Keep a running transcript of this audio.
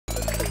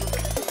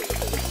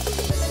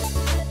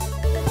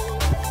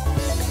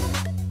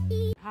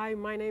Hi,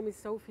 my name is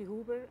Sophie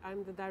Huber.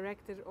 I'm the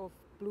director of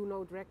Blue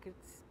Note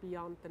Records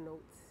Beyond the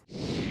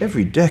Notes.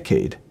 Every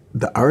decade,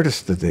 the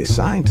artists that they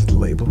signed to the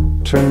label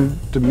turned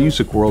the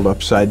music world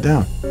upside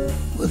down.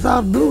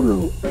 Without Blue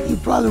Note, you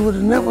probably would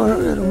have never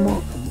heard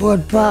of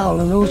Bud Powell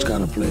and those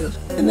kind of players.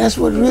 And that's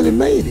what really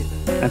made it.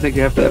 I think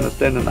you have to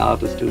understand an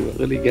artist to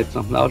really get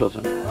something out of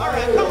him. All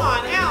right, come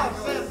on, Al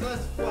says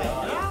let's play,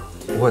 huh?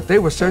 What they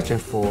were searching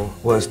for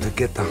was to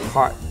get the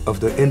heart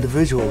of the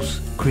individuals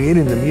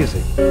creating the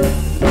music.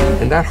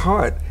 And that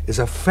heart is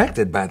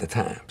affected by the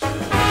times.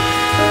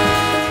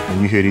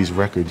 When you hear these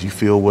records, you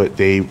feel what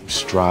they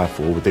strive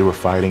for, what they were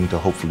fighting to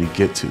hopefully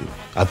get to.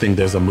 I think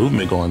there's a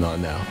movement going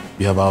on now.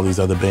 You have all these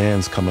other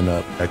bands coming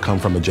up that come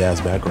from a jazz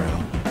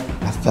background.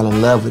 I fell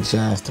in love with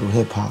jazz through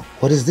hip hop.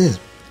 What is this?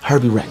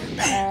 Herbie record.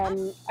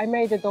 I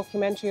made a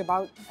documentary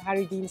about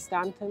Harry Dean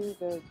Stanton,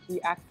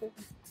 the actor.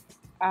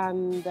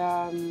 And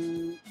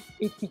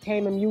it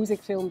became a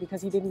music film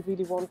because he didn't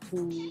really want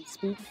to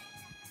speak.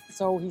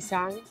 So he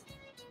sang.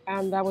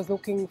 And I was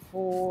looking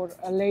for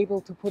a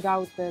label to put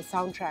out the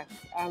soundtrack.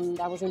 And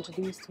I was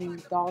introduced to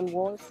Don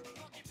Wars,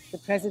 the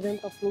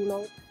president of Blue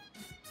Note.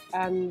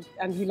 And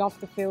he loved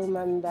the film.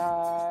 And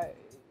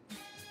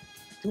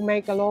to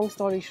make a long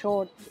story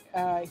short,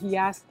 he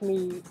asked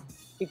me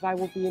if I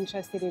would be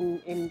interested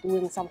in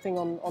doing something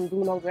on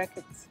Blue Note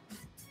Records.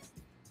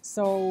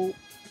 So,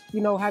 you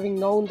know, having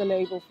known the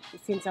label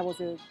since I was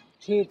a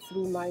kid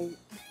through my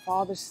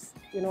father's,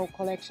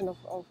 collection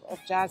of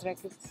jazz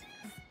records,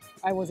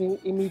 I was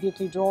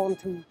immediately drawn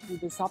to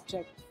the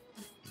subject.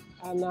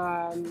 And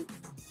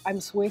I'm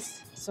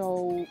Swiss,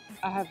 so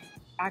I have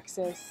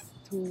access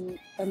to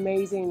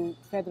amazing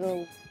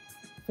federal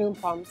film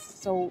funds.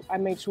 So I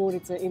made sure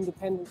it's an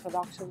independent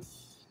production,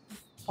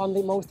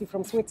 funding mostly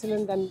from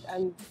Switzerland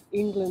and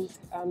England.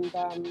 And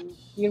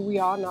here we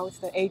are now, it's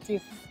the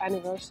 80th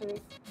anniversary.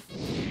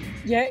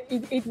 Yeah,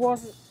 it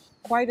was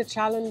quite a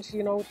challenge,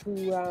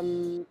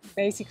 to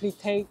basically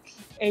take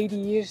 80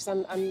 years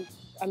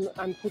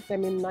and put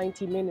them in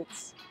 90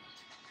 minutes.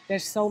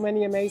 There's so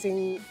many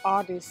amazing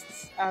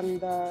artists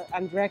and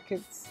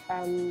records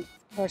and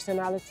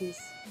personalities.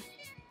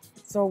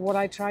 So what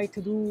I tried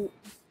to do,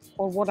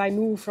 or what I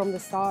knew from the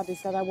start,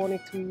 is that I wanted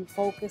to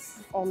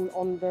focus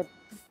on the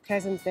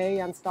present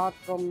day and start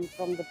from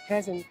the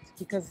present,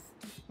 because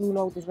Blue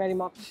Note is very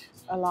much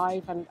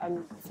alive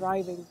and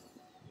thriving.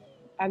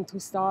 And to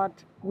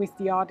start with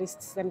the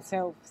artists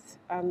themselves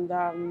and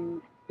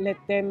let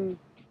them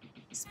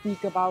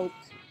speak about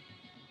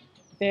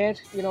their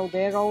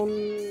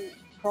own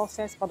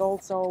process, but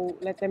also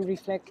let them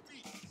reflect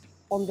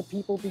on the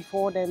people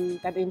before them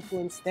that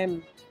influenced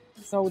them,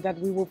 so that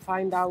we will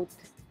find out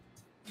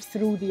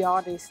through the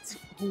artists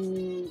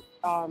who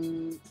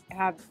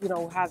had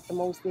the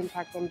most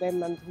impact on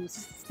them and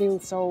who's still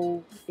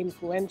so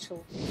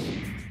influential.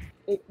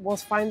 It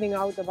was finding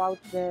out about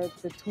the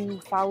two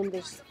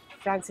founders,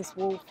 Francis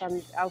Wolff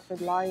and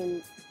Alfred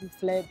Lion, who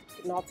fled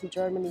Nazi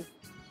Germany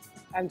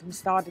and who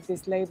started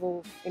this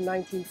label in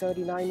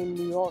 1939 in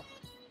New York.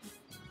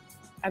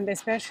 And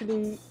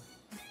especially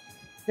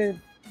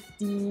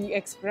the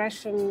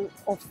expression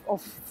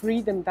of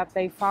freedom that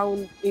they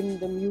found in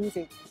the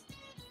music,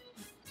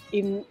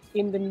 in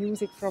the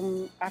music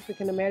from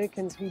African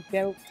Americans who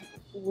dealt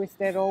with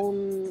their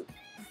own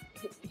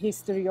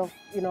history of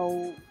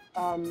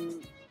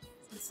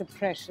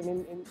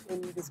suppression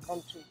in this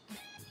country.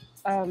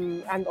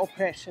 And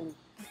oppression,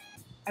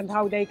 and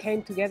how they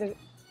came together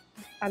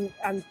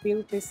and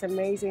built this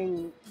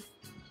amazing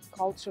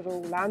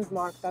cultural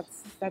landmark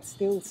that's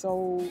still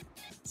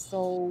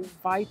so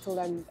vital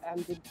and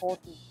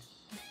important.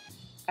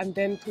 And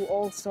then to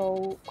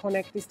also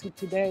connect this to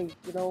today,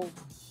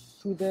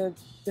 to the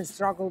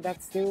struggle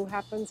that still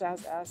happens,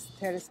 as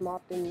Terrace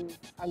Martin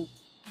and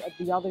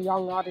the other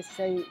young artists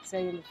say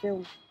in the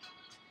film.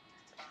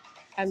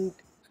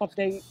 But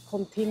they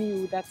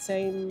continue that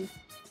same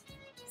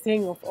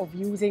thing of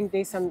using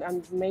this and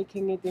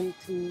making it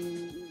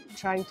into,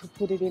 trying to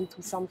put it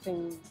into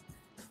something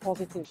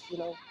positive,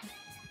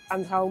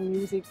 and how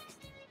music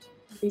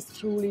is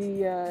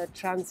truly a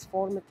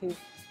transformative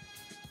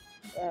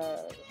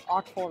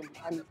art form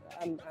and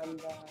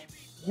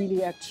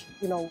really a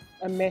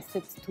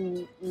method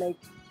to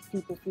make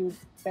people feel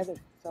better.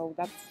 So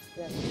that's,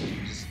 yeah.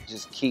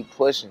 Just keep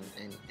pushing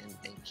and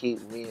keep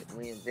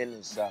reinventing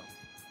itself.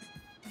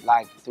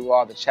 Like through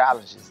all the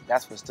challenges,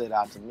 that's what stood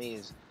out to me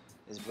is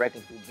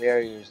breaking through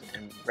barriers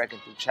and breaking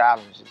through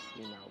challenges,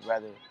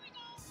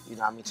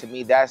 to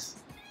me that's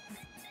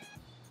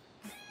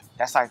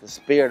like the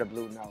spirit of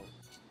Blue Note.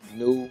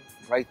 New,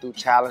 break through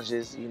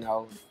challenges,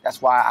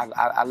 That's why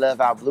I love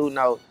how Blue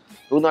Note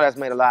has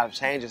made a lot of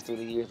changes through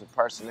the years with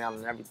personnel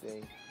and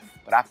everything,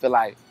 but I feel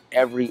like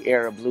every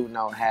era Blue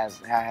Note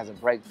has a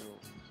breakthrough,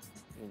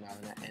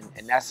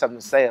 and that's something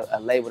to say, a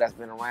label that's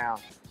been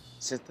around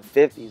since the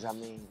 50s,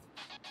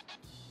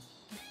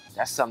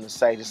 that's something to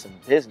say just in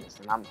business,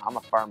 and I'm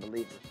a firm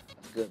believer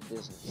of good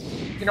business.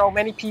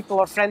 Many people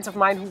or friends of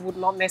mine who would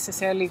not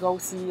necessarily go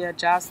see a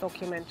jazz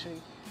documentary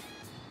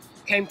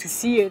came to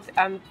see it,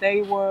 and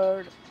they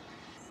were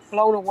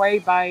blown away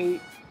by,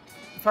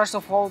 first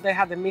of all, they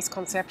had a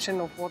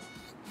misconception of what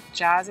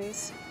jazz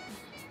is.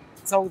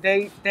 So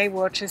they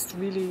were just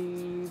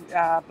really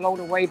blown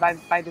away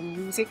by the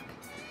music,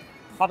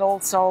 but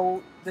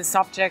also the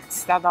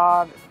subjects that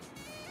are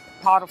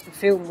part of the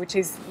film, which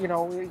is, you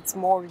know, it's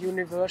more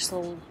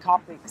universal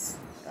topics.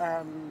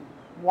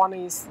 One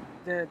is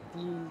the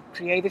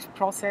creative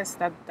process,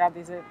 that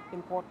is an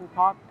important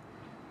part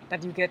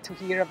that you get to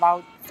hear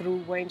about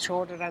through Wayne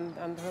Shorter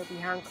and Herbie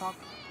Hancock.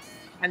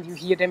 And you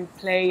hear them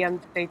play and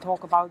they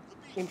talk about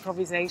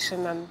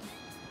improvisation and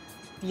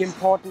the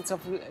importance of,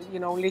 you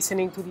know,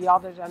 listening to the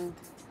other and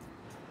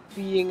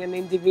being an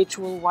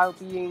individual while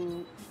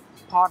being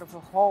part of a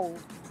whole,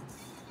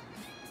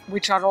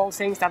 which are all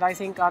things that I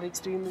think are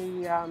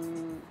extremely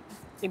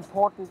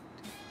important,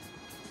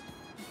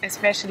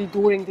 especially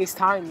during this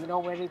time, you know,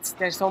 where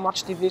there's so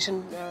much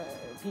division,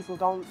 people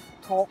don't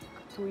talk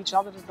to each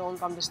other,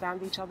 don't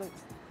understand each other,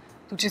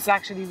 to just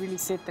actually really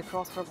sit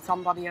across from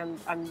somebody and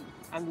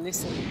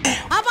listen.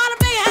 How about a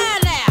big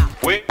hand now?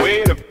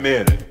 Wait a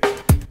minute.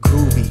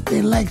 Groovy.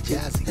 They like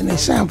jazz and they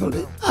sampled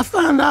it. I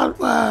found out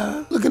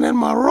by looking at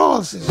my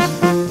royalties.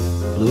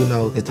 Blue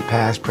Note is the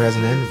past,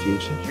 present, and the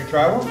future. You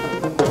travel?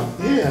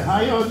 Yeah,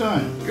 how y'all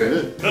doing?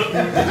 Good.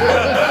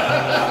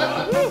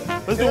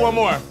 Let's do one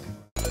more.